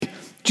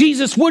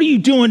Jesus, what are you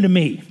doing to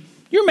me?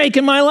 You're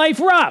making my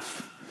life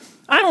rough.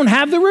 I don't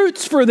have the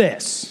roots for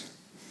this.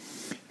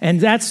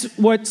 And that's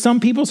what some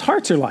people's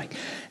hearts are like.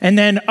 And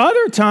then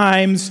other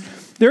times,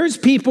 there's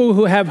people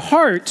who have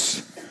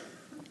hearts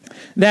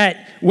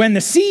that when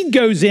the seed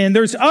goes in,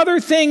 there's other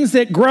things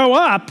that grow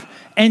up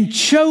and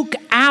choke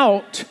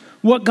out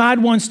what God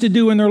wants to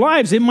do in their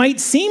lives. It might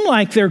seem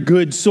like they're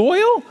good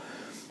soil,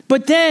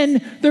 but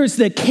then there's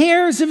the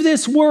cares of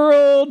this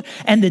world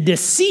and the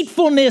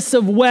deceitfulness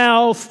of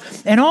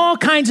wealth and all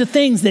kinds of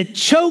things that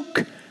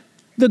choke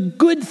the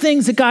good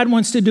things that God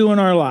wants to do in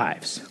our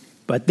lives.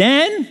 But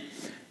then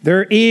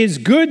there is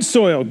good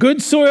soil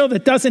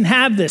that doesn't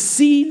have the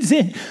seeds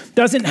in,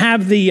 doesn't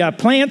have the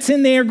plants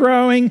in there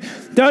growing,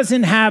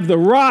 doesn't have the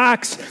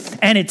rocks,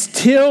 and it's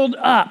tilled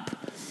up.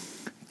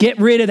 Get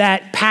rid of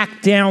that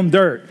packed down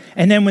dirt.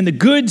 And then when the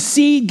good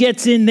seed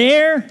gets in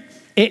there,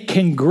 it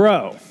can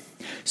grow.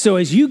 So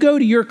as you go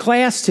to your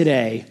class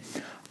today,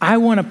 I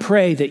want to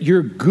pray that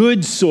you're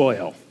good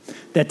soil,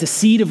 that the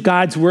seed of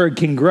God's word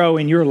can grow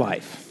in your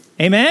life.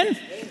 Amen?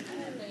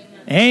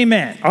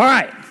 Amen. All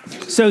right.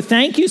 So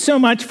thank you so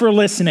much for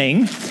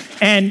listening.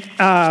 And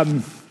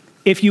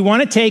if you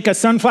want to take a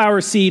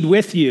sunflower seed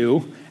with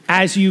you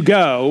as you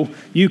go,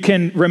 you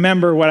can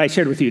remember what I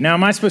shared with you. Now,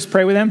 am I supposed to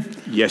pray with them?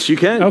 Yes, you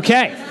can.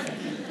 Okay.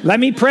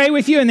 Let me pray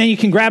with you, and then you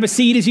can grab a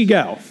seed as you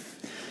go.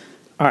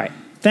 All right.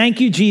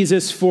 Thank you,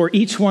 Jesus, for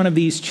each one of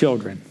these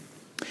children.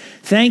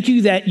 Thank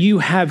you that you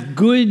have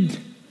good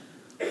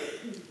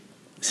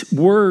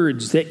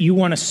words that you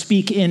want to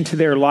speak into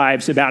their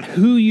lives about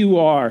who you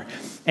are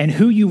and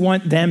who you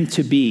want them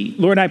to be.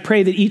 Lord, I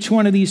pray that each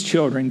one of these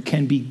children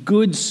can be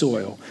good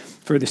soil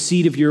for the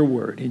seed of your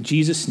word. In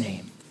Jesus'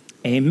 name,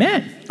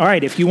 amen. All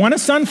right, if you want a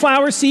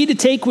sunflower seed to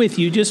take with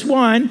you, just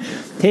one,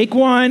 take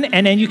one,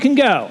 and then you can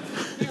go.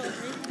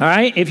 All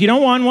right, if you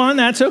don't want one,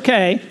 that's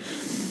okay.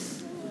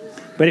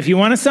 But if you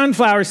want a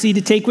sunflower seed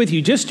to take with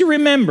you, just to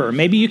remember,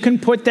 maybe you can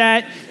put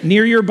that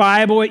near your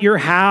Bible at your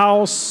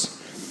house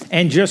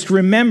and just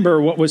remember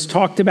what was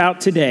talked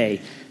about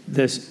today,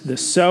 the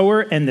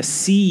sower and the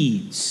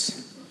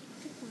seeds.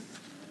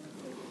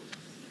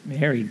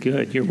 Very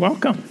good. You're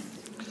welcome.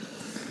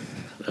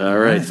 All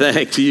right.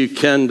 Thank you,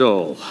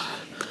 Kendall.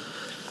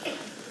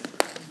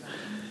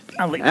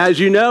 As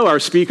you know, our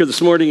speaker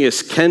this morning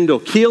is Kendall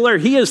Keeler.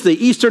 He is the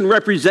Eastern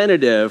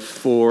representative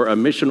for a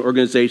mission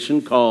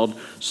organization called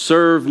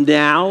Serve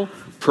Now,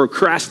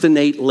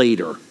 Procrastinate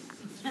Later.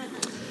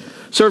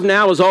 Serve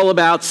Now is all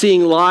about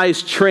seeing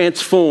lives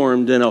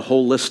transformed in a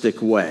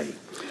holistic way.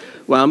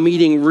 While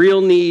meeting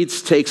real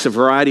needs takes a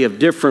variety of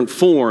different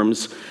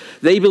forms,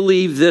 they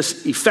believe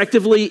this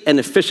effectively and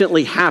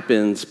efficiently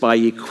happens by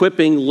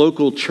equipping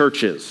local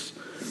churches,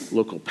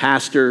 local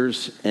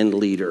pastors, and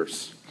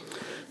leaders.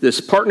 This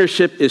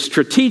partnership is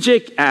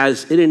strategic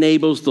as it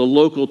enables the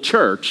local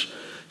church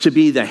to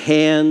be the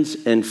hands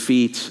and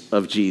feet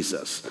of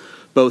Jesus,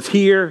 both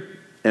here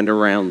and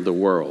around the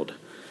world.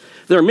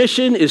 Their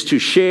mission is to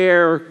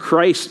share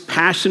Christ's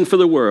passion for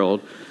the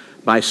world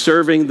by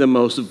serving the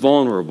most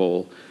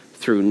vulnerable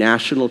through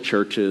national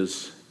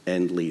churches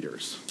and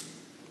leaders.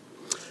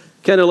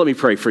 Kendall, let me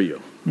pray for you.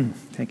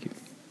 Thank you.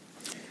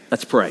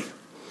 Let's pray.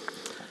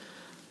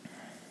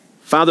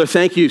 Father,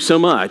 thank you so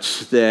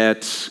much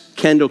that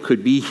Kendall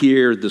could be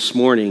here this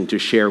morning to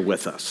share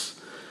with us.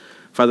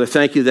 Father,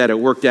 thank you that it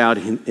worked out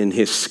in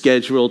his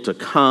schedule to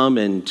come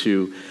and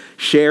to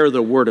share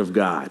the word of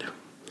God.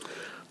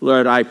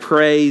 Lord, I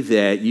pray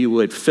that you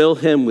would fill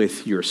him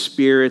with your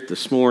spirit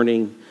this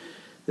morning,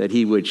 that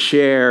he would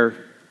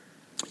share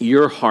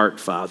your heart,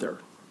 Father,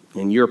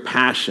 and your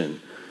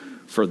passion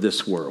for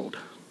this world.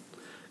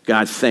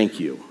 God, thank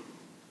you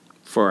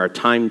for our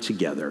time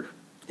together.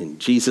 In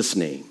Jesus'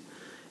 name,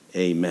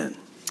 amen.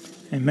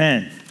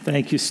 Amen.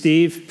 Thank you,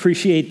 Steve.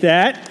 Appreciate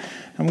that.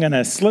 I'm going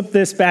to slip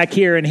this back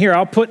here, and here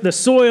I'll put the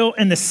soil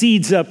and the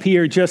seeds up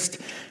here just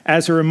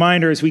as a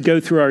reminder as we go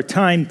through our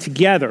time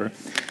together.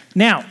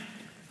 Now,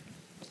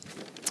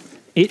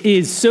 it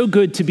is so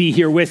good to be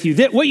here with you.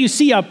 What you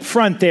see up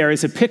front there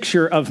is a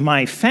picture of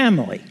my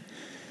family.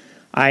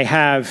 I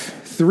have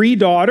 3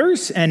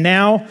 daughters, and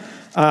now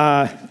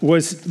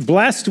was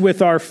blessed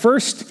with our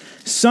first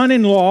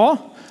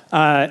son-in-law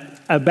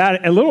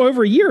about a little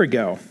over a year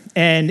ago.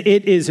 And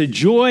it is a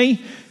joy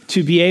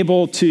to be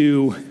able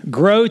to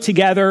grow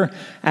together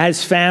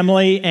as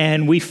family.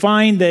 And we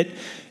find that,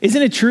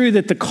 isn't it true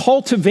that the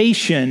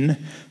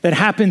cultivation that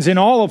happens in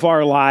all of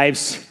our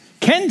lives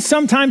can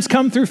sometimes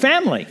come through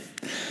family?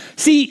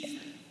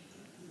 See,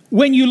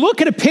 when you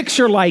look at a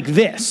picture like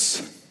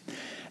this,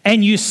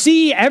 and you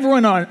see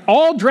everyone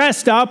all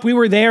dressed up. We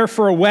were there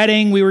for a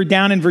wedding. We were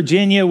down in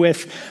Virginia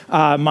with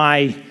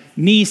my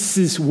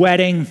niece's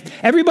wedding.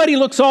 Everybody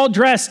looks all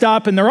dressed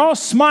up, and they're all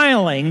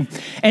smiling.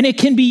 And it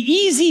can be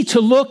easy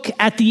to look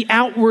at the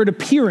outward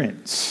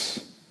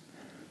appearance.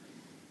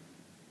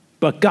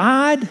 But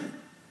God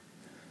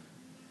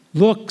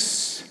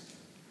looks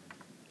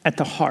at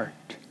the heart.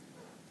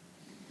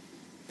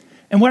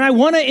 And what I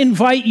want to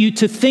invite you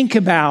to think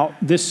about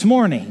this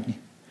morning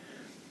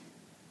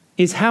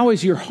is, how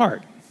is your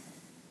heart?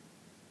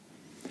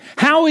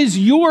 How is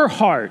your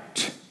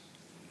heart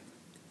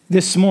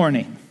this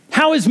morning?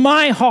 How is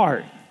my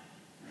heart?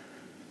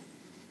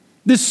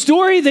 The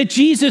story that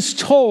Jesus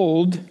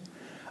told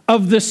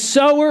of the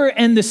sower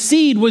and the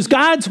seed was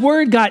God's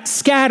word got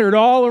scattered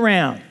all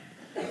around.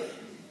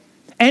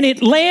 And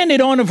it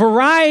landed on a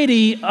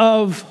variety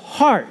of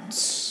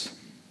hearts.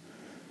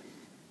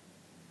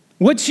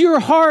 What's your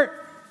heart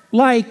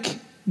like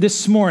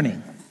this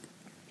morning?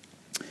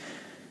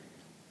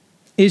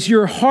 Is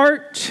your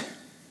heart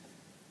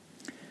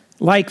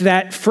like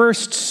that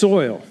first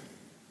soil?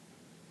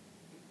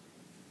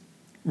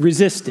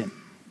 Resistant.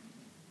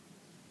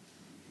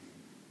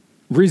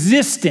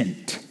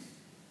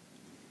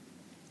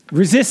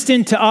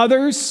 Resistant to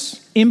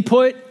others'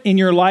 input in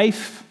your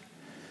life.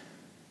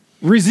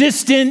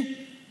 Resistant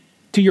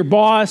to your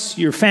boss,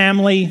 your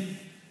family.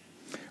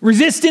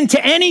 Resistant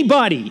to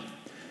anybody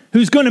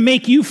who's going to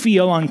make you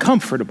feel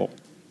uncomfortable.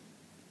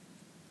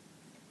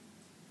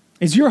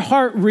 Is your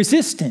heart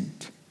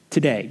resistant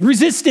today?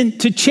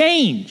 Resistant to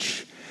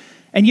change?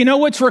 And you know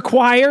what's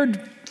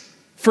required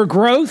for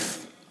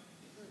growth?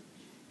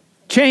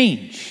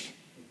 Change.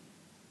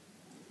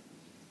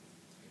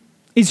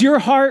 Is your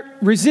heart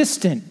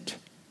resistant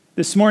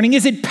this morning?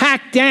 Is it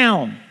packed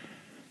down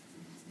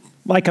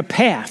like a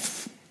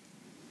path?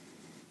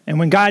 And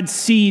when God's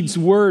seed's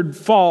word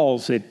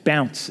falls, it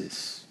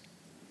bounces.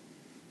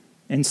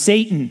 And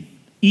Satan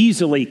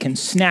easily can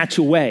snatch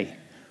away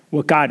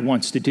what God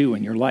wants to do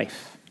in your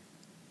life.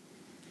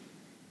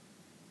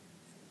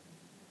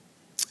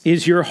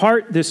 Is your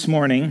heart this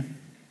morning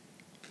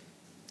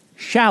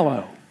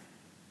shallow?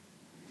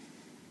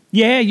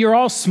 Yeah, you're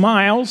all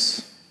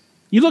smiles.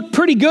 You look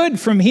pretty good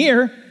from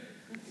here.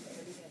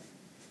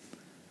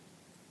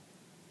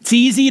 It's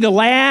easy to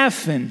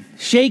laugh and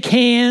shake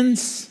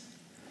hands,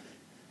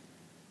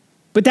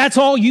 but that's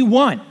all you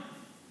want.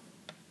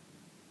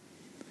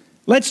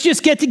 Let's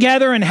just get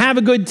together and have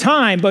a good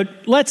time,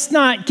 but let's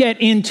not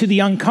get into the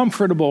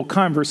uncomfortable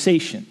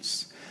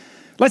conversations.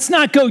 Let's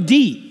not go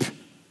deep.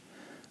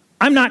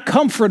 I'm not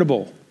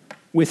comfortable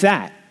with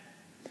that.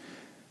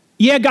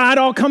 Yeah, God,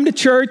 I'll come to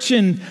church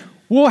and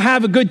we'll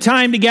have a good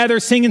time together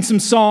singing some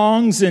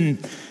songs and,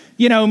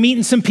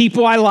 meeting some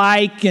people I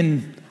like,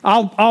 and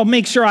I'll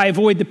make sure I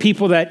avoid the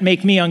people that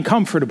make me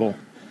uncomfortable.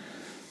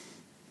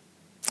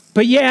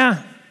 But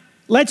yeah,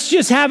 let's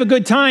just have a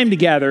good time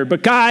together.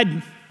 But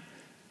God,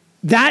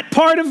 that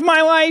part of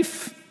my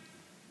life,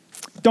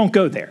 don't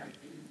go there.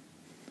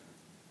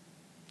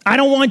 I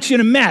don't want you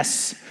to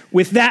mess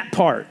with that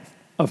part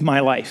of my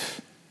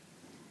life.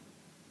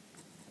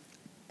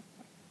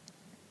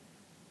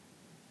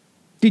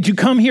 Did you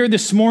come here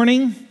this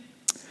morning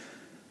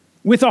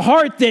with a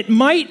heart that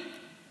might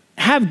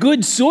have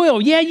good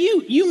soil? Yeah,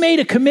 you made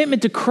a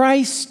commitment to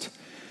Christ.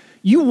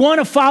 You want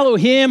to follow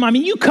him.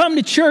 You come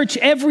to church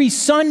every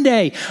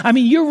Sunday.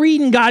 You're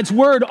reading God's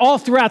word all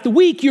throughout the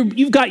week.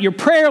 You've got your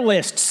prayer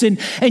lists and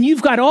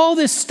you've got all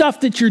this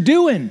stuff that you're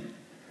doing.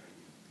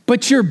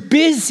 But you're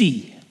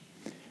busy,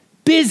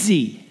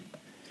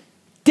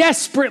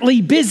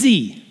 desperately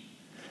busy,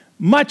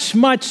 much,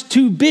 much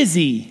too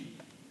busy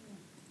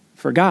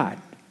for God.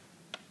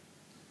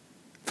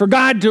 For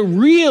God to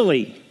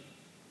really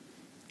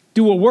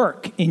do a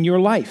work in your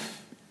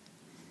life.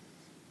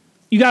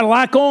 You got a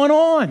lot going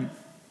on.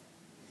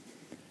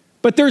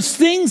 But there's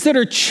things that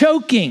are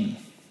choking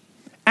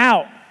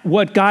out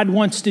what God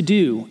wants to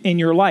do in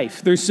your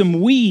life. There's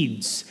some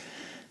weeds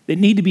that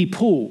need to be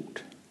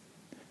pulled.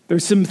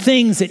 There's some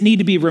things that need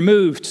to be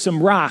removed,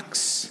 some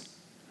rocks.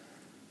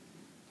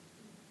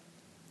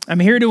 I'm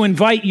here to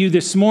invite you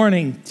this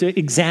morning to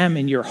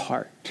examine your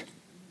heart.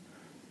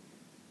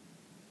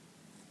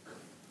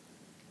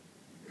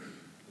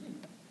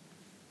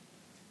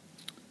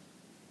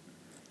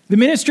 The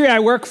ministry I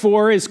work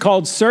for is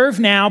called Serve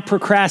Now,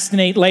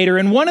 Procrastinate Later.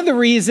 And one of the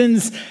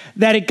reasons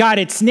that it got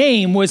its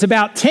name was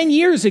about 10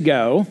 years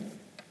ago,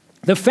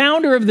 the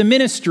founder of the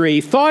ministry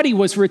thought he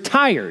was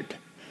retired.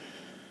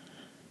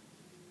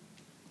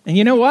 And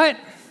you know what?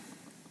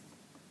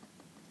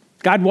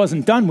 God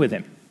wasn't done with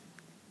him.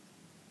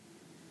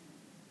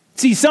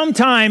 See,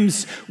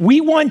 sometimes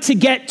we want to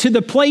get to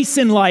the place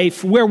in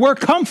life where we're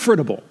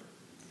comfortable.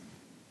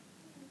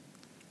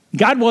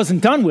 God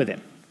wasn't done with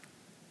him.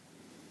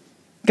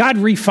 God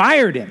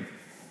refired him.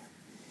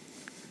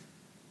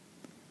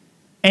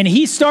 And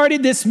he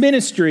started this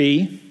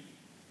ministry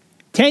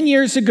 10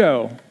 years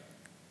ago.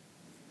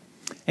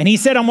 And he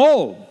said, I'm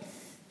old.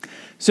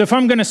 So if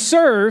I'm going to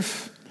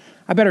serve,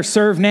 I better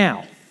serve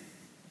now.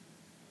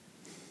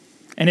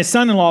 And his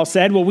son-in-law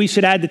said, well, we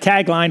should add the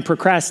tagline,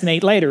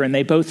 procrastinate later. And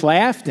they both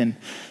laughed, and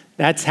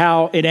that's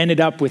how it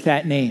ended up with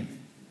that name.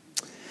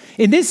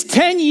 In this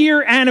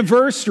 10-year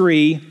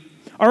anniversary,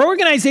 our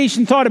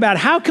organization thought about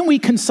how can we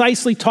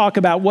concisely talk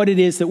about what it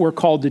is that we're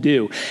called to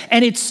do.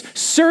 And it's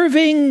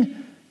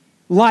serving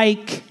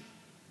like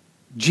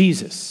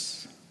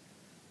Jesus.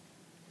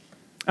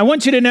 I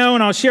want you to know,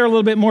 and I'll share a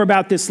little bit more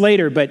about this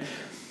later, but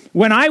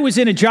when I was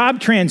in a job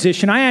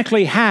transition, I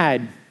actually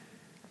had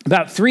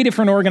about 3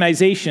 different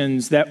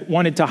organizations that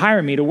wanted to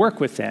hire me to work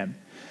with them.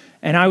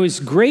 And I was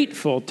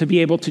grateful to be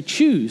able to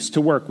choose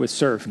to work with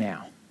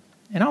ServeNow.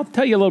 And I'll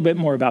tell you a little bit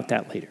more about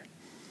that later.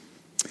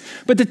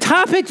 But the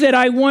topic that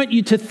I want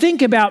you to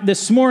think about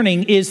this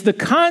morning is the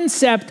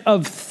concept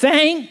of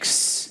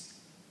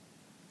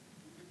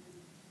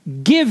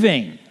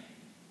thanksgiving.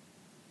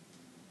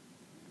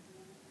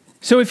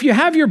 So if you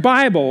have your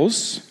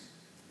Bibles,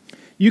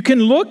 you can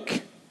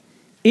look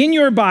in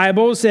your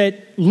Bibles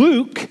at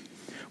Luke.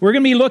 We're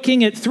going to be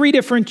looking at 3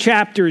 different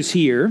chapters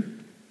here.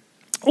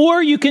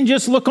 Or you can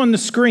just look on the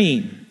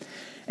screen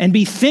and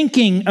be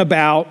thinking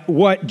about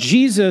what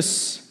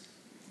Jesus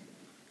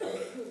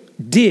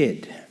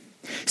did.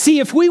 See,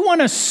 if we want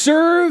to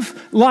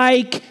serve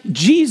like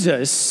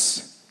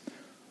Jesus,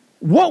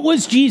 what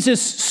was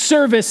Jesus'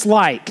 service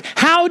like?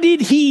 How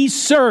did he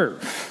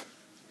serve?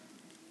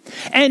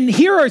 And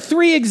here are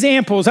 3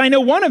 examples. I know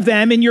one of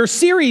them in your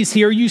series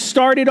here, you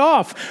started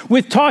off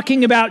with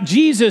talking about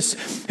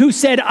Jesus who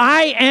said,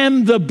 I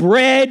am the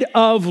bread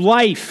of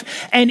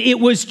life. And it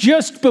was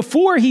just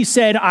before he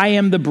said, I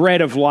am the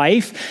bread of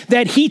life,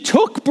 that he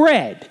took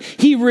bread.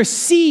 He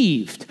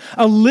received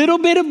a little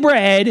bit of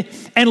bread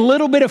and a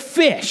little bit of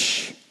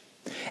fish.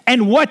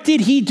 And what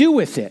did he do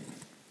with it?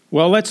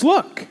 Well, let's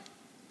look.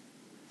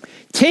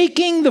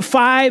 Taking the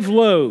 5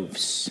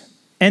 loaves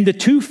and the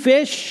 2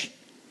 fish,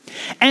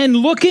 and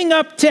looking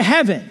up to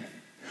heaven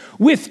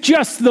with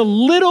just the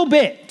little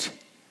bit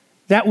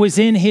that was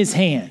in his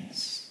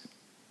hands.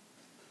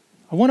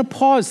 I want to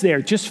pause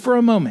there just for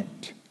a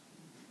moment.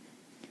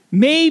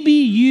 Maybe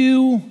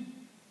you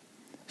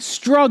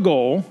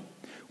struggle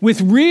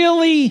with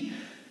really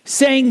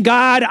saying,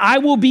 God, I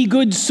will be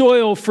good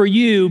soil for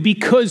you,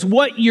 because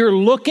what you're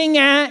looking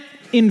at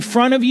in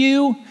front of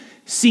you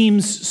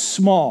seems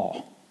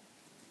small.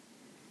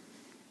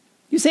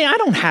 You say, I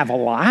don't have a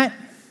lot.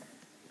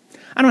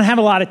 I don't have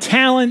a lot of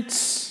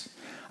talents.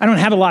 I don't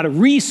have a lot of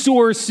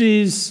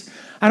resources.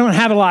 I don't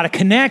have a lot of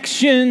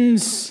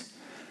connections.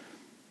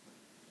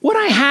 What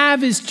I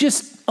have is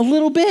just a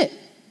little bit.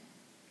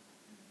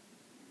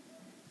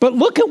 But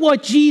look at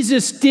what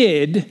Jesus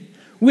did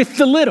with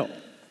the little.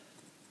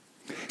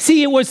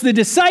 See, it was the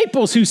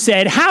disciples who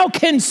said, how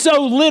can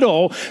so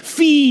little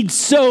feed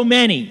so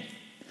many?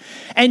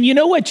 And you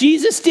know what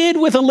Jesus did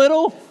with a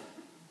little?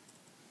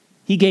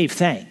 He gave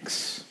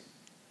thanks.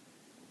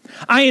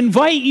 I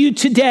invite you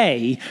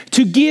today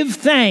to give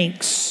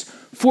thanks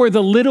for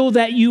the little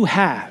that you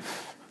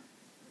have.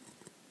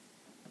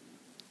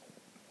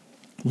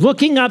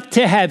 Looking up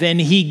to heaven,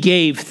 he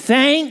gave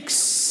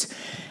thanks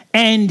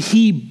and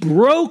he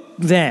broke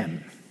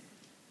them.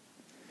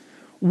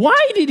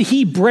 Why did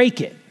he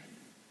break it?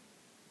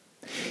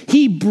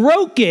 He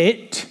broke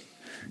it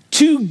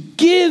to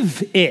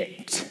give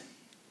it.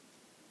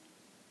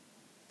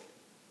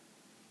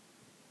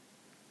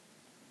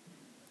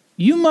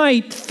 You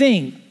might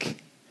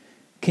think,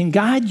 can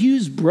God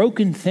use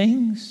broken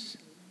things?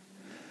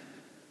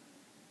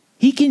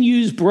 He can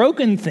use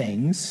broken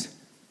things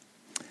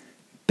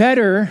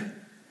better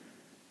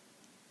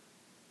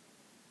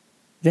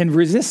than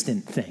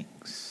resistant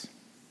things.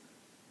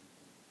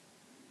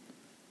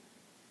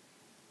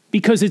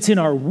 Because it's in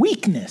our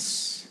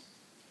weakness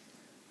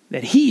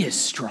that he is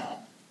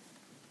strong.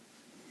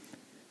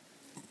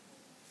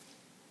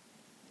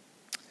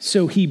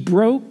 So he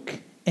broke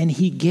and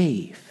he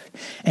gave.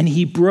 And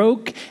he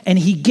broke and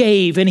he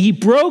gave and he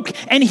broke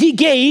and he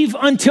gave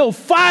until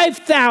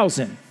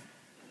 5,000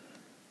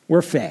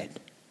 were fed.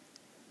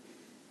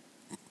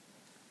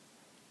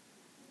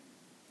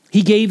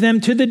 He gave them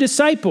to the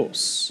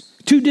disciples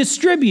to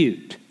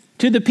distribute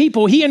to the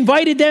people. He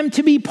invited them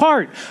to be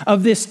part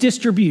of this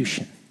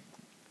distribution.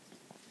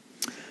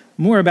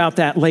 More about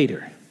that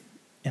later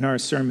in our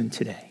sermon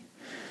today.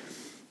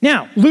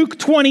 Now, Luke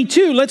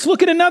 22, let's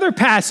look at another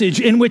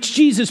passage in which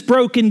Jesus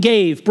broke and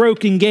gave.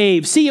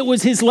 See, it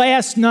was his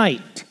last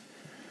night.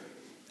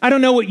 I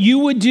don't know what you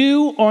would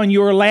do on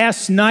your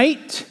last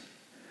night.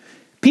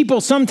 People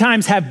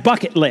sometimes have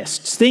bucket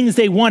lists, things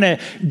they want to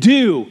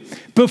do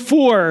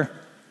before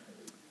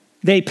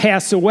they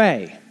pass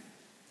away.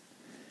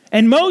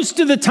 And most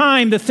of the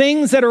time, the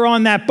things that are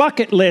on that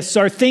bucket list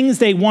are things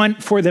they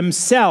want for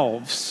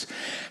themselves.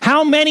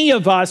 How many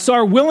of us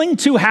are willing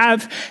to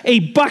have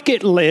a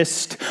bucket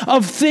list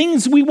of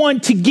things we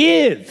want to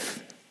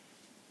give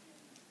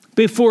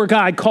before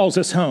God calls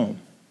us home?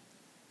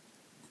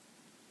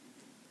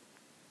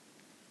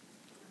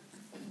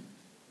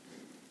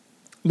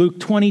 Luke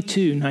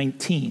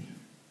 22:19.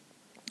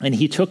 And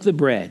he took the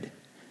bread.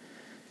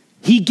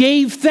 He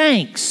gave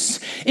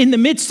thanks in the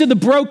midst of the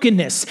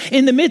brokenness,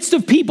 in the midst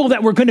of people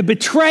that were going to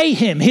betray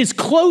him. His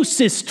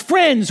closest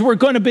friends were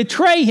going to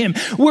betray him,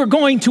 were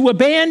going to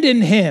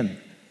abandon him.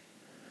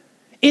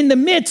 In the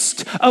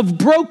midst of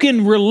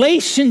broken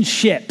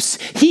relationships,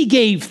 he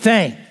gave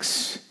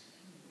thanks.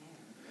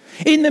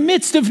 In the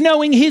midst of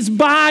knowing his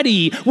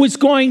body was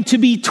going to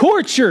be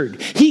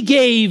tortured, he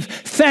gave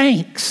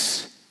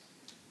thanks.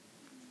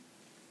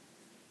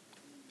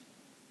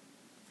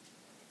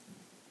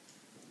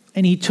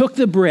 And he took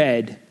the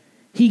bread,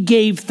 he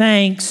gave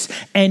thanks,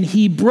 and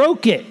he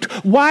broke it.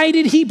 Why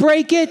did he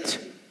break it?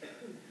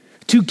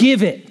 to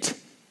give it.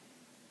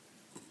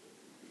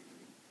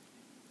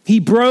 He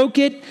broke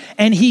it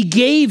and he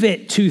gave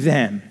it to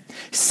them,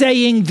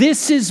 saying,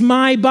 "This is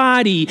my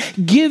body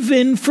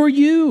given for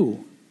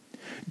you.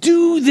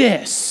 Do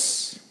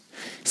this."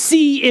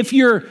 See, if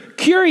you're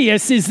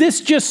curious, is this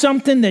just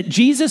something that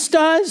Jesus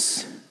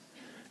does?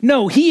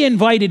 No, he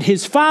invited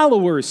his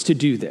followers to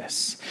do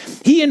this.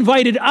 He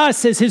invited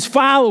us as his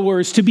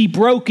followers to be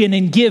broken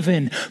and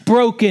given,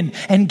 broken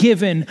and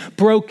given,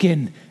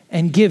 broken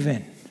and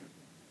given.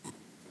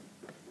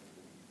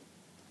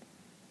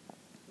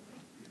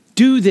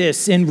 Do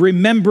this in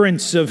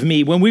remembrance of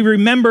me. When we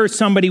remember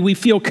somebody, we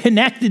feel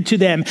connected to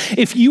them.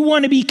 If you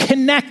want to be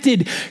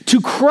connected to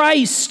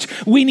Christ,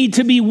 we need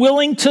to be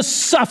willing to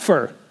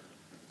suffer.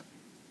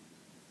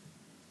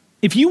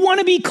 If you want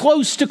to be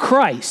close to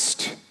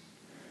Christ,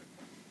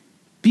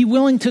 be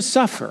willing to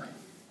suffer.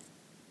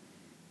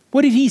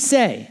 What did he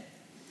say?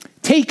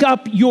 Take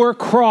up your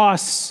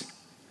cross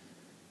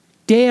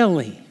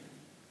daily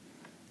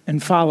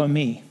and follow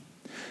me.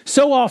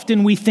 So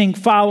often we think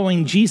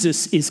following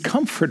Jesus is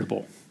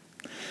comfortable.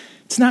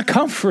 It's not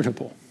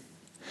comfortable.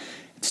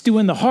 It's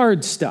doing the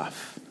hard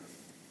stuff.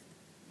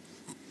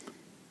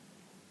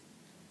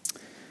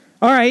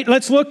 All right,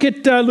 let's look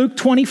at Luke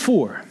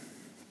 24.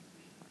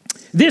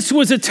 This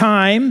was a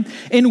time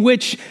in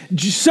which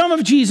some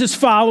of Jesus'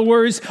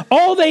 followers,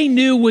 all they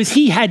knew was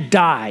he had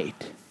died.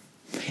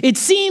 It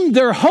seemed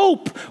their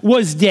hope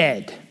was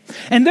dead.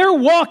 And they're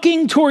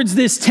walking towards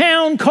this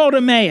town called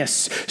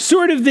Emmaus,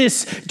 sort of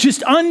this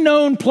just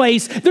unknown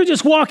place. They're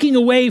just walking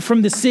away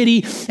from the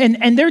city,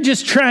 and they're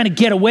just trying to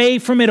get away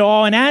from it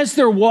all. And as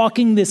they're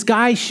walking, this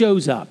guy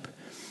shows up,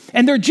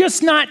 and they're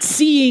just not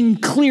seeing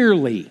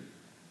clearly.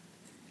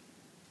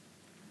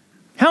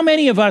 How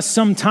many of us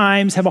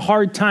sometimes have a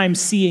hard time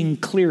seeing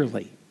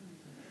clearly?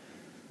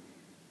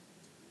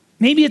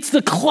 Maybe it's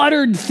the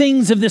cluttered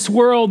things of this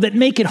world that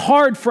make it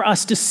hard for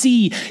us to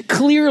see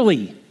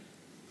clearly.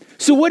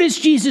 So what does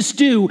Jesus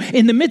do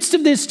in the midst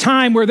of this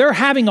time where they're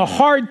having a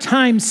hard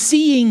time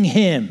seeing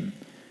him?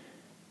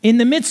 In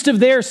the midst of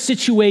their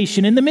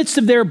situation, in the midst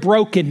of their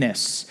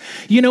brokenness,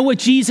 you know what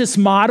Jesus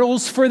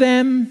models for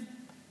them?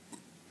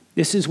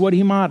 This is what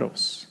he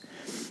models.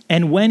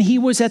 And when he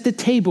was at the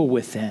table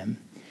with them,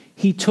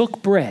 he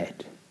took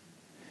bread.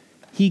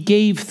 He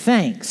gave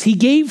thanks. He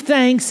gave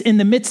thanks in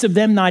the midst of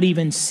them not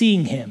even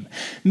seeing him.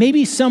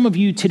 Maybe some of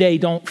you today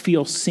don't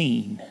feel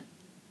seen.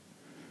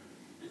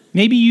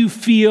 Maybe you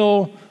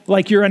feel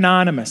like you're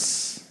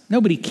anonymous.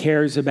 Nobody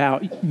cares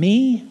about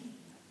me.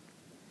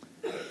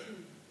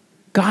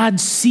 God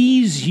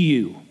sees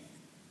you.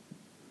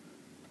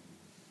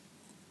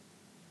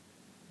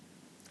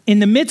 In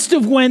the midst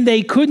of when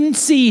they couldn't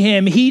see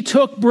him, he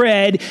took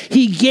bread,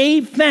 he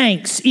gave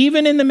thanks.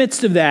 Even in the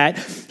midst of that,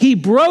 he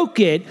broke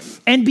it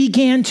and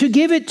began to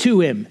give it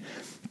to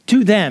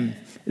them.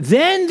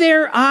 Then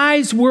their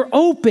eyes were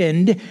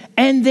opened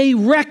and they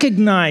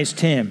recognized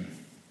him.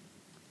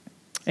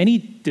 And he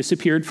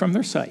disappeared from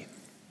their sight.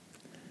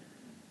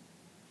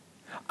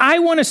 I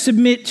want to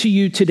submit to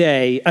you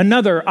today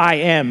another I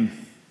am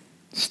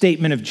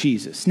statement of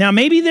Jesus. Now,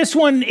 maybe this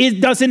one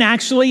doesn't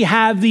actually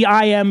have the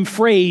I am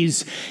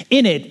phrase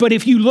in it, but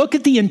if you look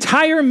at the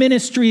entire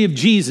ministry of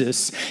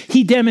Jesus,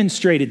 he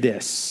demonstrated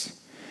this.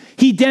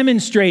 He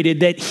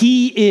demonstrated that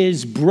he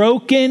is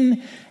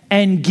broken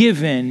and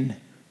given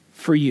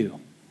for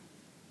you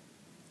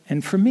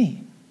and for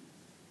me.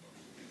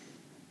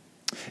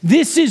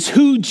 This is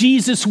who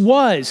Jesus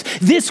was.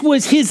 This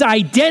was his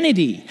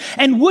identity.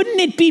 And wouldn't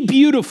it be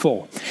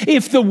beautiful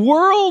if the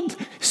world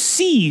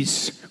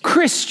sees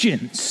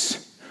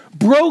Christians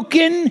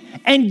broken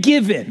and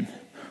given,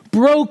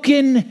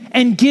 broken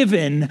and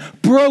given,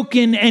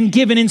 broken and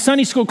given. In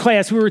Sunday school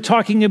class, we were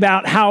talking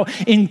about how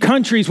in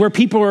countries where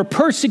people are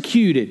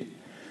persecuted,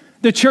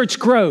 the church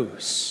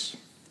grows.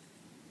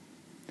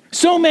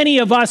 So many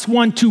of us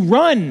want to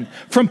run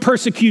from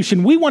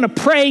persecution. We want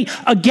to pray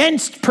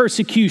against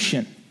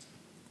persecution.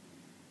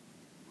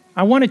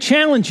 I want to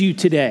challenge you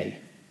today.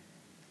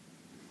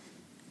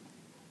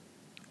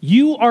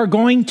 You are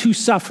going to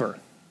suffer.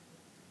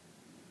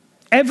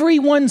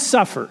 Everyone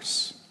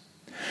suffers.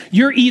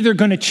 You're either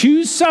going to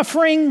choose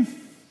suffering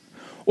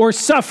or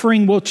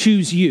suffering will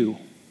choose you.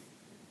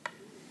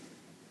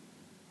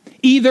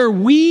 Either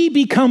we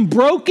become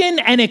broken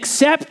and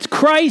accept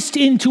Christ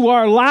into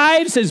our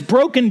lives as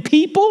broken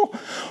people,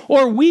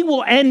 or we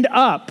will end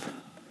up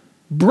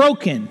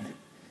broken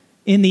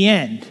in the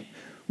end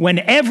when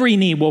every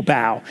knee will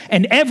bow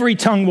and every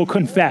tongue will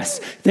confess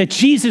that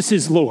Jesus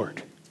is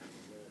Lord.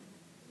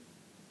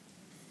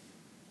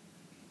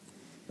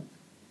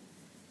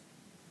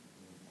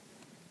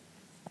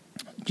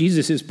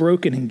 Jesus is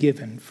broken and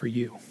given for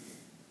you.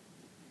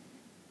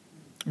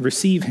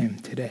 Receive him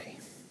today.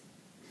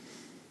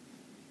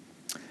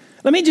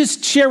 Let me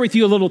just share with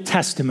you a little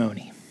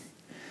testimony.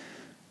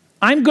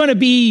 I'm going to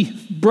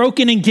be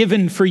broken and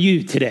given for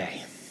you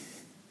today.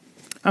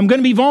 I'm going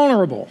to be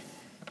vulnerable.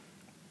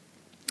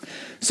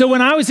 So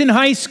when I was in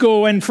high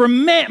school, and for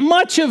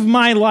much of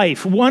my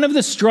life, one of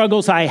the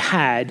struggles I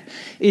had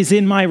is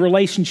in my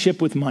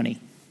relationship with money.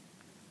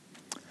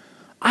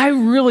 I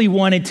really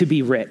wanted to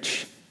be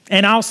rich.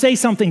 And I'll say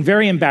something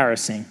very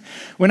embarrassing.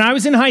 When I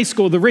was in high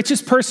school, the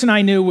richest person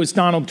I knew was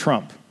Donald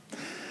Trump.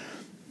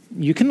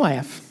 You can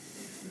laugh.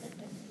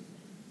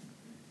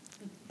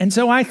 And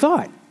so I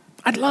thought,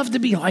 I'd love to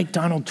be like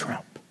Donald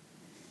Trump.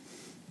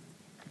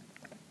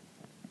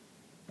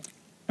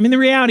 I mean, the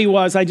reality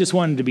was I just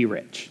wanted to be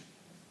rich.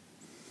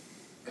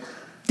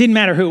 Didn't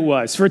matter who it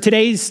was. For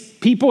today's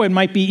people, it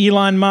might be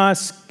Elon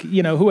Musk,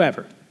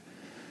 whoever.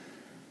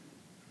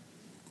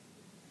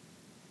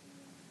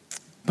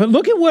 But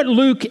look at what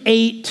Luke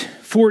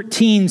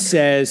 8:14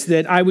 says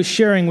that I was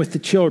sharing with the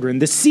children.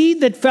 The seed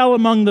that fell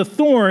among the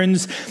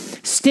thorns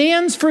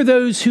stands for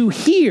those who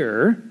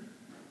hear,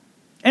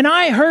 and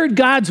I heard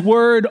God's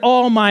word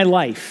all my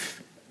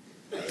life.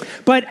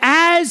 But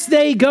as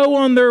they go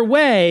on their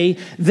way,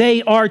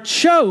 they are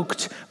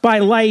choked by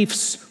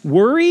life's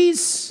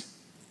worries,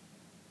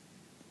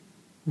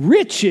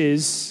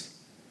 riches,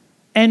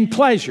 and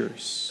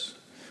pleasures.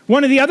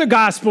 One of the other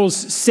Gospels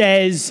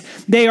says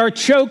they are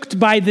choked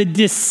by the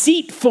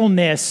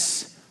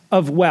deceitfulness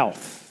of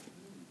wealth.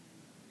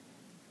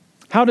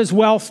 How does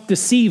wealth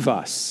deceive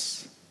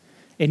us?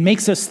 It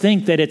makes us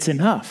think that it's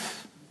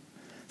enough.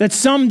 That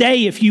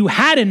someday if you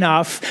had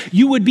enough,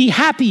 you would be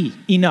happy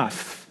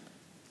enough.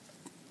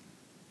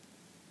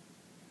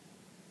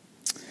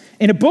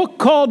 In a book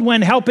called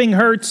When Helping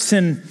Hurts,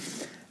 and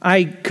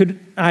I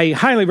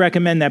highly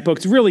recommend that book.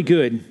 It's really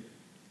good.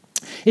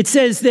 It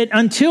says that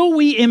until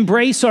we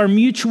embrace our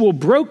mutual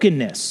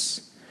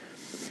brokenness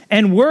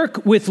and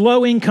work with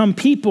low-income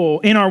people,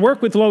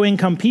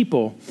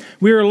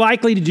 we are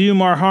likely to do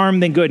more harm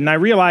than good. And I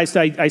realized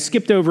I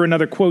skipped over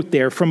another quote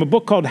there from a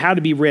book called How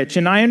to Be Rich.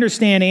 And I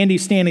understand Andy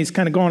Stanley's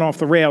kind of going off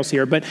the rails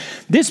here, but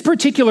this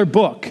particular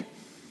book,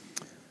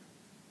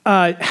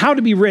 How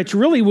to Be Rich,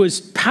 really was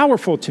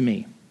powerful to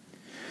me.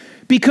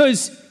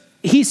 Because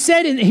he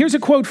said, here's a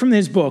quote from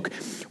his book,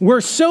 "We're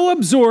so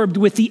absorbed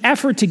with the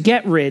effort to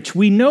get rich,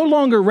 we no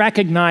longer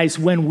recognize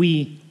when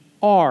we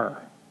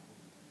are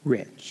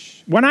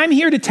rich." What I'm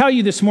here to tell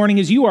you this morning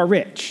is you are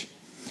rich.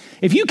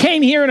 If you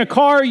came here in a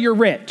car, you're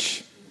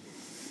rich.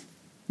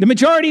 The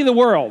majority of the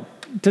world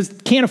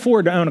can't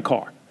afford to own a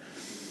car.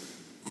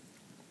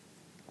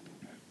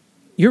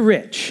 You're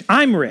rich.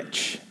 I'm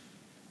rich.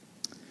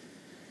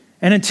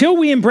 And until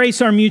we embrace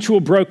our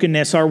mutual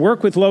brokenness, our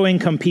work with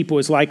low-income people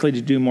is likely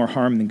to do more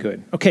harm than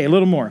good. Okay, a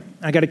little more.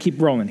 I got to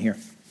keep rolling here.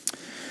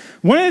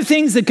 One of the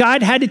things that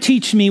God had to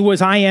teach me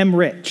was I am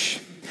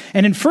rich.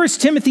 And in 1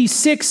 Timothy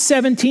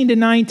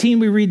 6:17-19,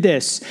 we read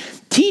this: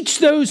 "Teach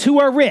those who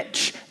are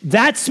rich."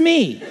 That's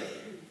me.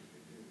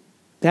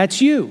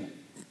 That's you.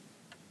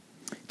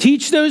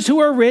 "Teach those who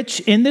are rich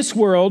in this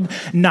world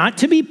not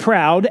to be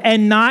proud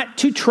and not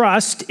to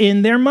trust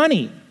in their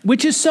money,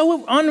 which is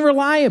so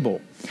unreliable.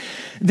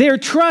 Their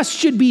trust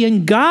should be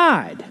in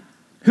God,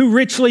 who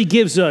richly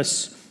gives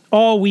us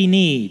all we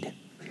need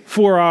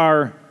for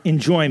our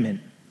enjoyment.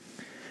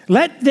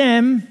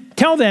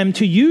 Tell them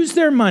to use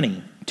their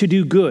money to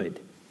do good.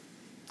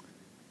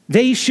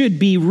 They should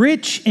be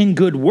rich in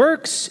good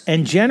works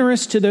and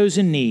generous to those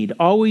in need,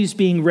 always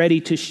being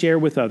ready to share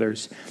with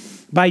others.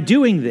 By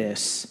doing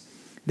this,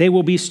 they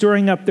will be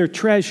storing up their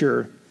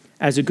treasure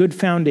as a good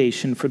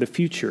foundation for the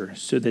future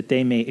so that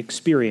they may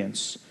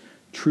experience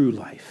true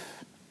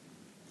life."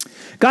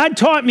 God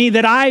taught me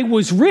that I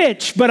was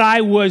rich, but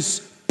I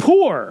was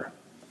poor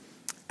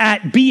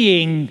at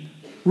being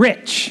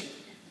rich.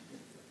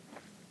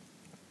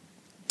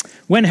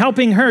 When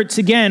Helping Hurts,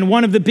 again,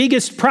 one of the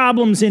biggest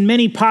problems in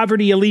many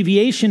poverty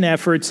alleviation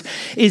efforts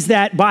is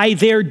that by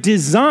their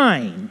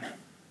design,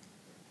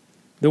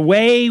 the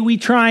way we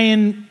try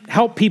and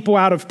help people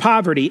out of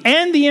poverty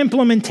and the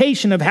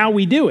implementation of how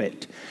we do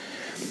it,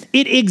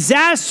 it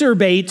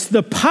exacerbates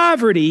the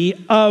poverty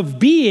of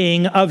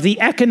being of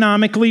the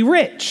economically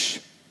rich.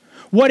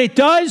 What it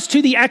does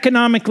to the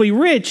economically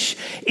rich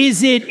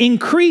is it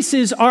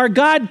increases our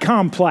God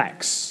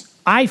complex.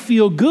 I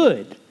feel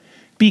good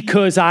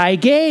because I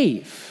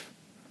gave.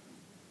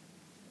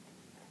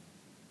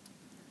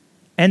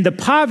 And the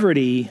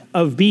poverty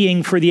of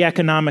being for the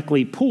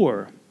economically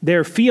poor,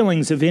 their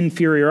feelings of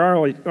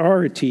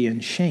inferiority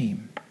and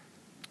shame.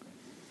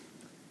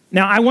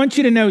 Now, I want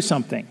you to know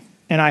something,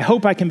 and I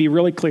hope I can be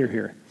really clear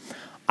here.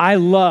 I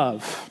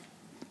love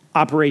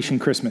Operation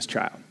Christmas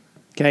Child.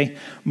 Okay,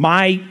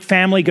 my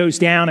family goes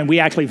down and we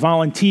actually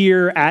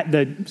volunteer at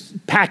the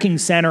packing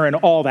center and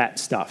all that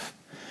stuff.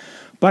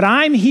 But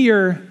I'm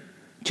here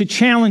to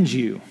challenge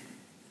you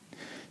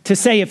to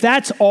say if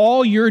that's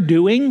all you're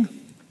doing,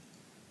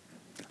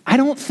 I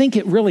don't think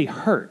it really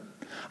hurt.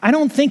 I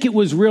don't think it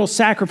was real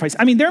sacrifice.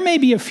 I mean, there may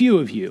be a few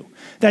of you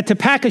that to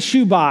pack a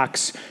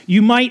shoebox,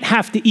 you might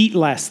have to eat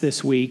less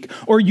this week,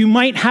 or you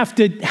might have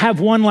to have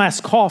one less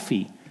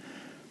coffee.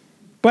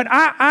 But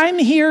I'm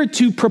here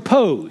to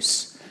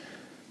propose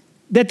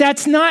that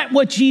that's not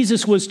what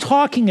Jesus was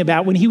talking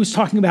about when he was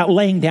talking about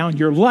laying down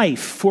your life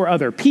for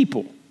other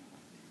people.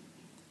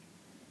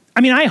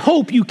 I mean, I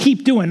hope you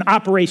keep doing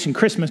Operation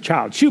Christmas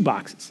Child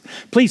shoeboxes.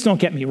 Please don't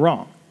get me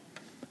wrong.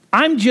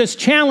 I'm just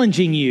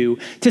challenging you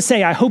to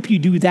say, I hope you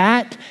do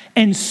that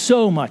and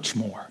so much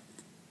more.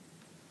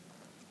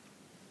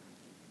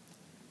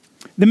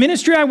 The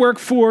ministry I work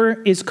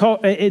for is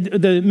called,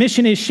 the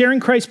mission is sharing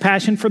Christ's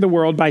passion for the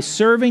world by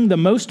serving the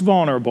most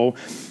vulnerable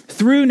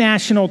through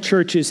national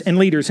churches and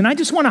leaders. And I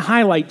just want to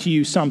highlight to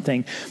you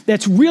something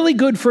that's really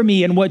good for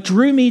me and what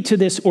drew me to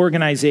this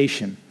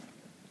organization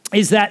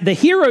is that the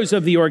heroes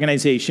of the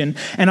organization,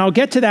 and I'll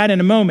get to that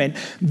in a moment,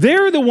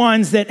 they're the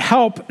ones that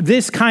help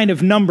this kind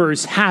of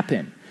numbers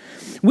happen.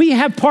 We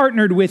have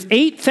partnered with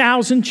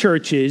 8,000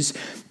 churches,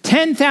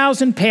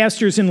 10,000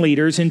 pastors and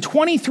leaders in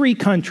 23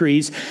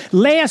 countries.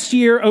 Last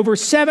year, over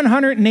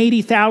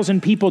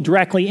 780,000 people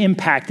directly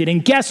impacted.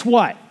 And guess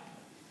what?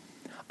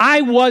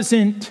 I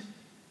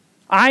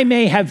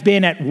may have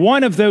been at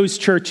one of those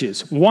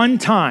churches one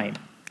time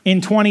in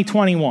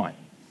 2021.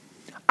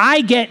 I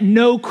get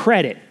no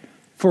credit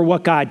for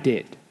what God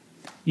did.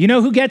 You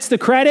know who gets the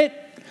credit?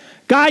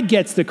 God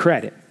gets the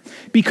credit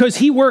because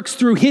he works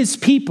through his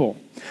people.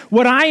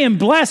 What I am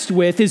blessed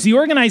with is the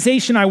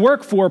organization I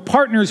work for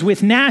partners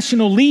with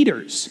national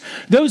leaders,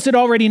 those that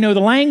already know the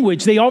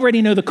language, they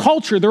already know the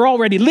culture, they're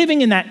already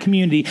living in that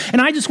community.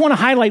 And I just want to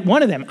highlight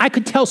one of them. I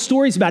could tell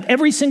stories about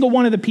every single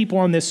one of the people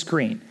on this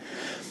screen.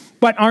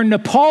 But our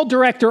Nepal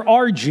director,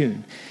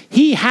 Arjun,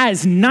 he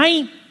has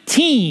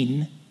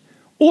 19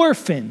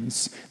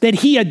 orphans that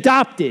he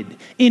adopted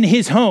in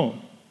his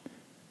home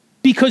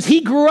because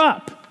he grew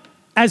up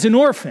as an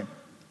orphan.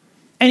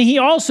 And he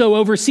also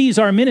oversees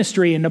our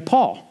ministry in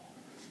Nepal.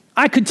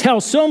 I could tell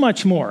so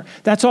much more.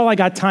 That's all I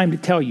got time to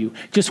tell you.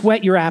 Just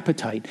whet your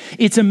appetite.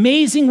 It's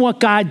amazing what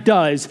God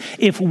does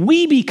if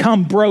we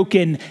become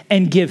broken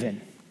and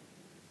given.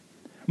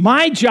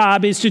 My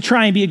job is to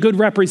try and be a good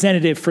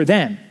representative for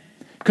them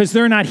because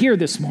they're not here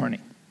this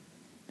morning.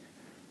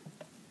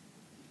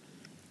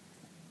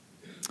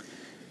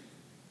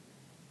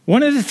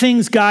 One of the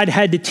things God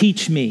had to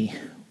teach me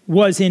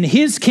was in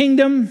his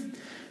kingdom,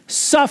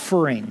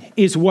 suffering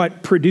is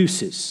what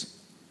produces.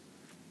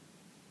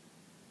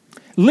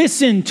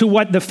 Listen to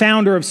what the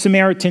founder of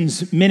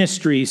Samaritan's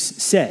Ministries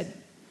said.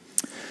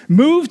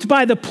 Moved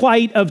by the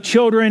plight of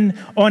children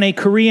on a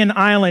Korean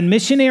island,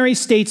 missionary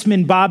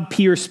statesman Bob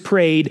Pierce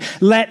prayed,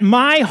 "Let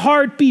my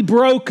heart be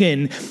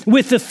broken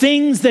with the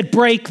things that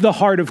break the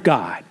heart of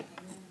God."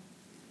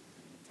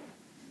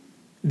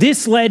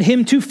 This led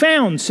him to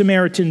found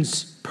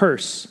Samaritan's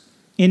Purse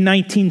in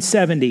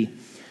 1970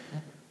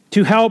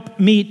 to help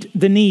meet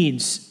the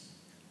needs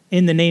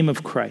in the name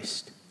of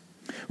Christ.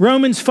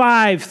 Romans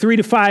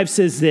 5:3-5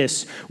 says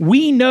this,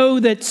 "We know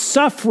that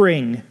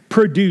suffering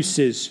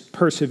produces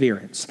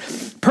perseverance.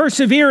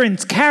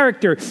 Perseverance,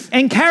 character,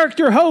 and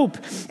character, hope.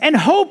 And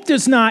hope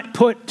does not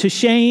put to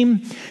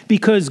shame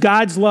because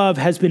God's love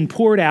has been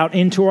poured out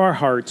into our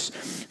hearts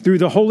through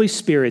the Holy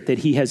Spirit that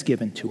he has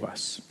given to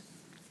us."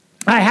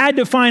 I had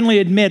to finally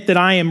admit that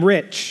I am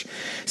rich.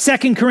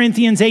 2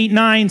 Corinthians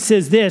 8:9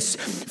 says this,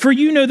 "For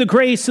you know the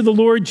grace of the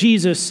Lord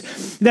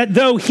Jesus, that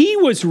though he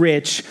was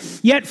rich,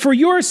 yet for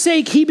your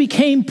sake he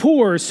became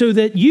poor, so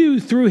that you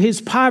through his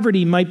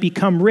poverty might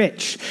become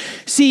rich."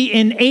 See,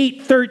 in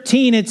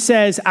 8:13 it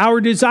says,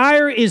 "Our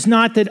desire is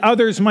not that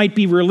others might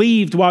be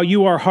relieved while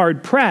you are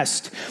hard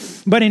pressed."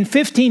 But in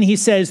 15 he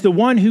says, "The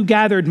one who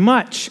gathered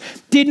much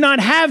did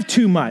not have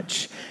too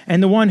much,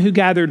 and the one who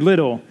gathered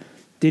little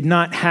did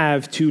not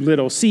have too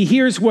little." See,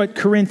 here's what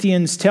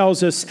Corinthians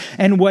tells us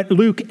and what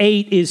Luke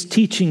 8 is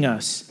teaching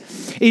us,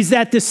 is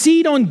that the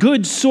seed on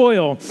good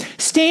soil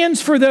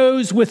stands for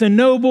those with a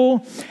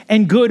noble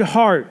and good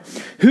heart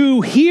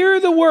who hear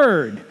the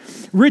word,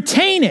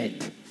 retain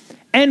it,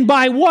 and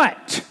by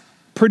what?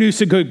 Produce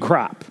a good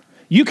crop.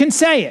 You can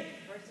say it.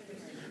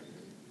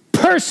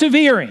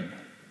 Persevering.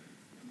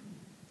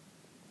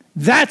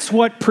 That's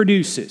what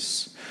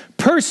produces.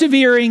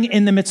 Persevering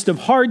in the midst of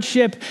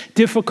hardship,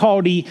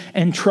 difficulty,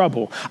 and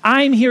trouble.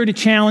 I'm here to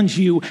challenge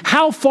you.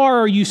 How far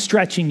are you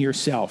stretching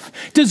yourself?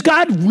 Does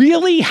God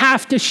really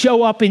have to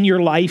show up in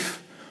your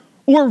life?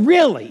 Or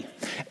really,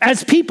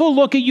 as people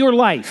look at your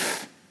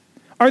life,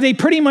 are they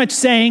pretty much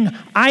saying,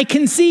 I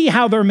can see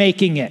how they're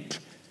making it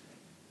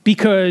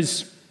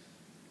because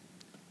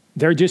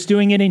they're just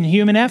doing it in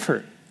human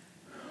effort?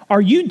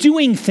 Are you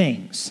doing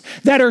things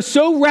that are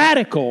so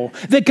radical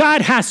that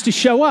God has to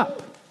show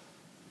up?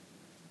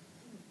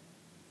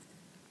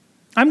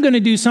 I'm going to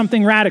do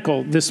something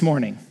radical this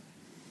morning.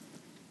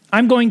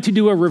 I'm going to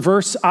do a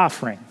reverse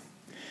offering.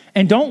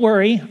 And don't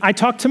worry, I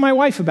talked to my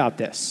wife about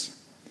this.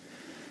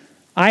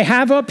 I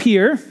have up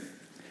here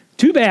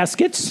 2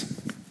 baskets.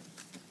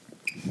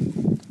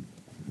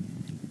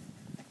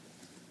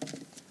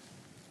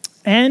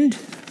 And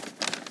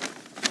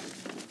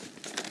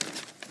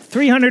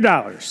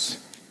 $300.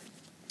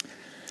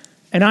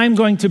 And I'm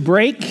going to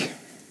break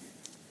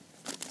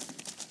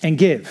and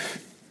give.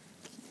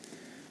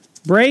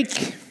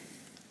 Break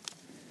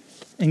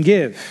and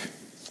give.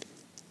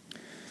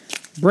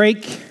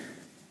 Break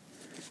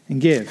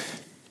and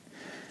give.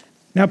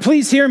 Now,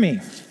 please hear me.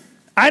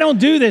 I don't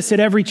do this at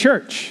every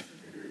church.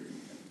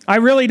 I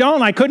really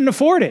don't. I couldn't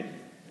afford it.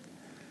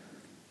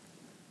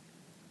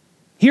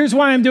 Here's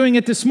why I'm doing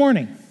it this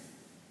morning.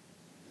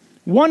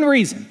 One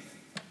reason.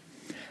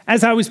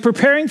 As I was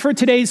preparing for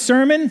today's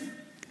sermon,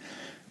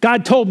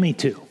 God told me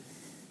to.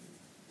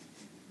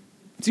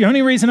 It's the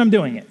only reason I'm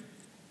doing it.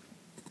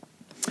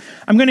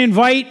 I'm going to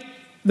invite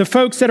the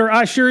folks that are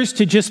ushers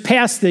to just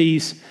pass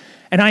these,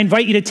 and I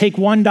invite you to take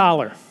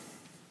 $1.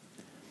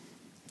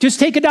 Just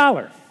take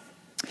 $1.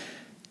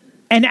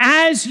 And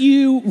as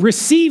you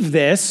receive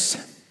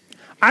this,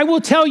 I will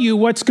tell you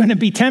what's going to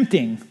be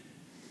tempting.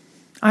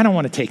 I don't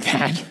want to take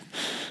that.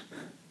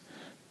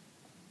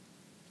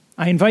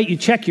 I invite you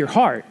to check your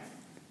heart.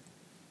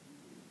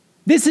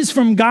 This is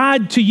from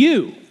God to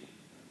you.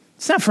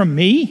 It's not from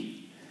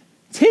me.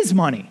 It's his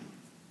money.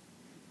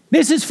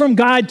 This is from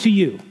God to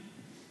you.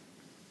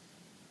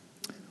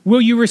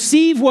 Will you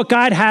receive what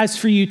God has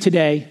for you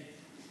today?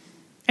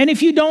 And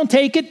if you don't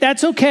take it,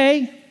 that's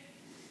okay.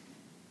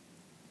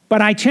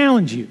 But I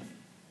challenge you,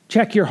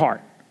 check your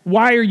heart.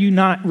 Why are you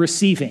not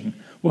receiving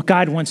what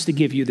God wants to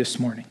give you this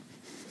morning?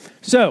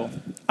 So,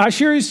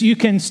 ushers, you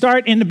can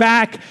start in the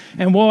back,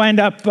 and we'll end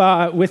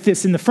up with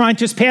this in the front.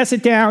 Just pass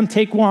it down,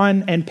 take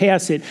one, and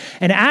pass it.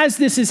 And as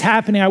this is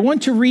happening, I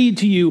want to read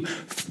to you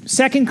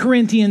 2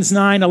 Corinthians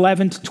 9,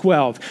 11 to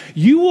 12.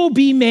 You will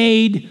be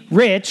made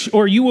rich,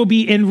 or you will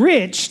be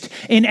enriched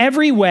in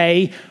every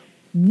way.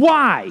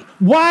 Why?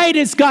 Why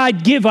does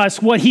God give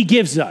us what he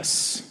gives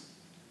us?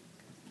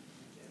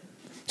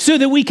 So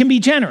that we can be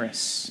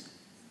generous.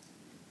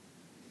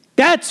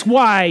 That's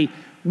why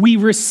we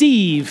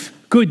receive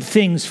good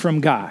things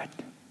from God.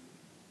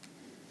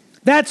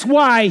 That's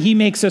why he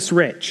makes us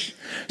rich,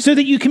 so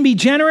that you can be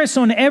generous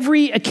on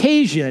every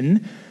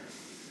occasion.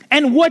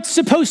 And what's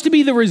supposed to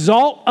be the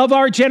result of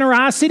our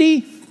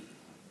generosity?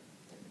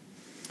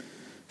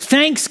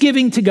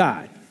 Thanksgiving to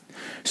God,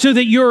 so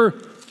that your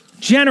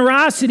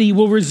generosity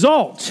will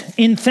result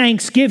in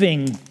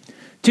thanksgiving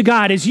to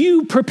God. As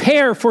you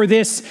prepare for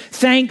this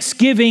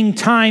Thanksgiving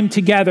time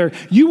together,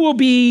 you will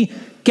be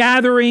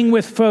gathering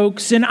with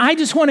folks, and I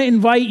just want to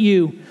invite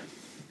you,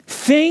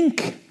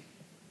 think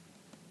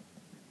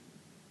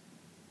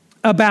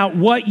about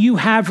what you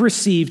have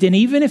received, and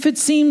even if it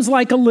seems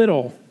like a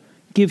little,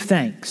 give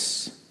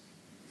thanks.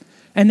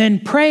 And then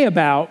pray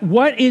about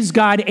what is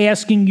God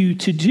asking you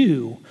to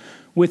do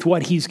with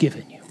what he's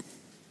given you.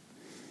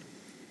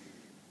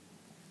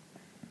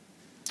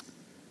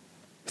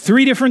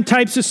 3 different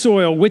types of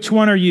soil. Which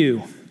one are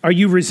you? Are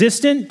you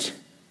resistant?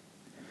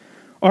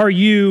 Are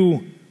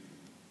you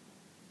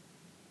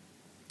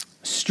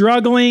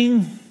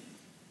struggling?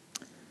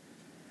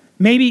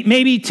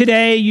 Maybe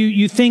today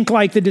you think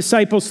like the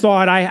disciples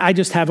thought, I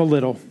just have a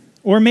little.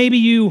 Or maybe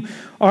you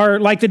are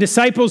like the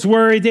disciples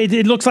were,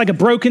 it looks like a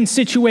broken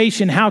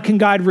situation. How can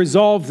God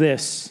resolve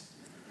this?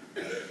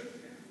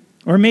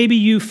 Or maybe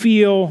you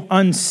feel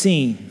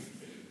unseen.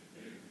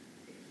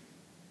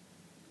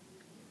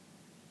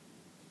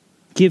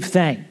 Give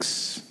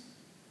thanks.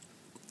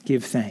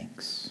 Give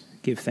thanks.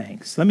 Give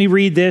thanks. Let me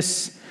read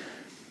this.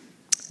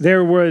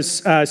 There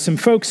was some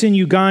folks in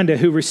Uganda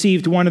who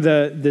received one of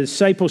the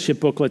discipleship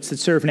booklets that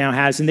Serve Now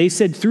has, and they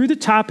said, through the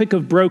topic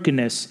of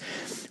brokenness,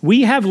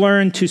 we have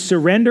learned to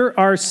surrender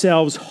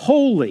ourselves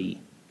wholly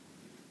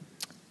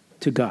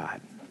to God.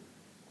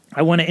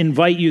 I want to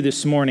invite you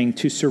this morning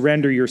to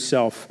surrender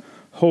yourself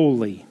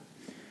wholly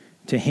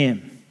to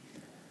him.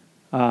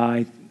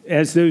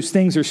 As those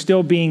things are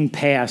still being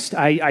passed,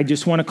 I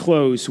just want to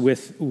close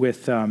with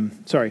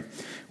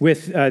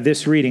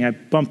this reading. I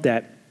bumped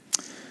that.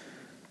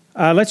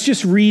 Let's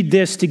just read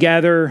this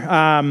together.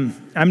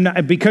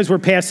 Because we're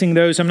passing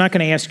those, I'm not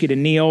going to ask you to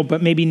kneel,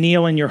 but maybe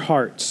kneel in your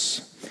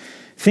hearts.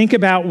 Think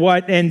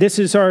about and this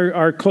is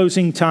our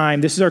closing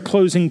time. This is our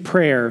closing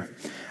prayer.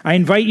 I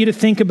invite you to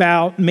think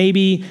about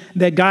maybe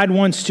that God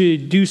wants to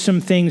do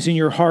some things in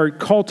your heart,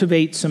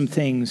 cultivate some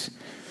things.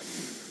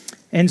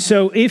 And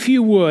so if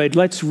you would,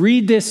 let's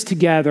read this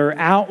together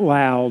out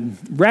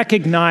loud,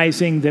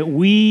 recognizing that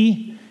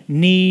we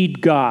need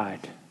God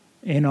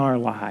in our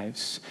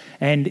lives.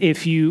 And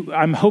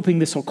I'm hoping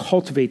this will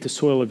cultivate the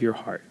soil of your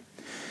heart.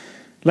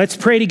 Let's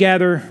pray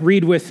together.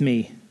 Read with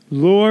me.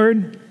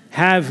 Lord,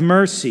 have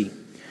mercy.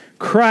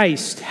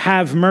 Christ,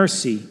 have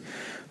mercy.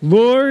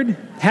 Lord,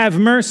 have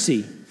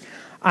mercy.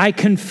 I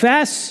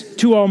confess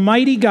to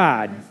Almighty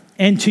God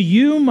and to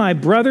you, my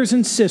brothers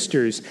and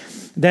sisters,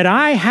 that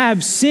I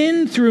have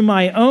sinned through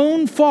my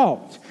own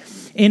fault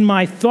in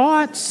my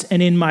thoughts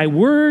and in my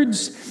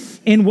words,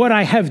 in what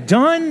I have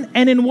done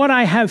and in what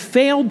I have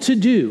failed to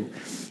do.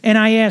 And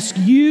I ask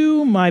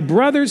you, my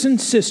brothers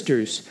and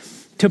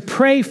sisters, to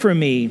pray for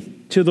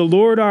me to the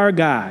Lord our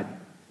God.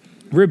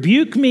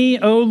 Rebuke me,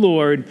 O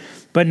Lord,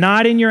 but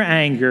not in your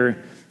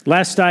anger,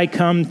 lest I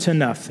come to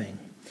nothing.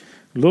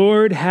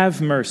 Lord,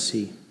 have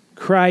mercy.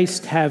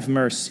 Christ, have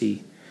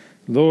mercy.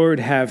 Lord,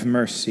 have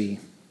mercy.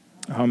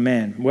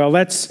 Amen. Well,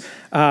 let's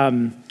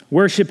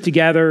worship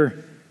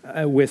together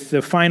with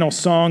the final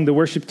song. The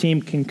worship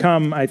team can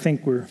come. I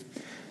think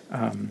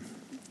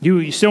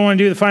you still want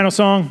to do the final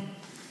song?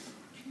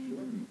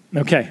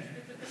 Okay.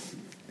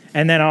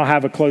 And then I'll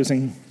have a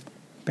closing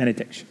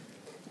benediction.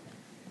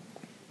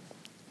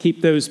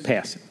 Keep those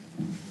passing.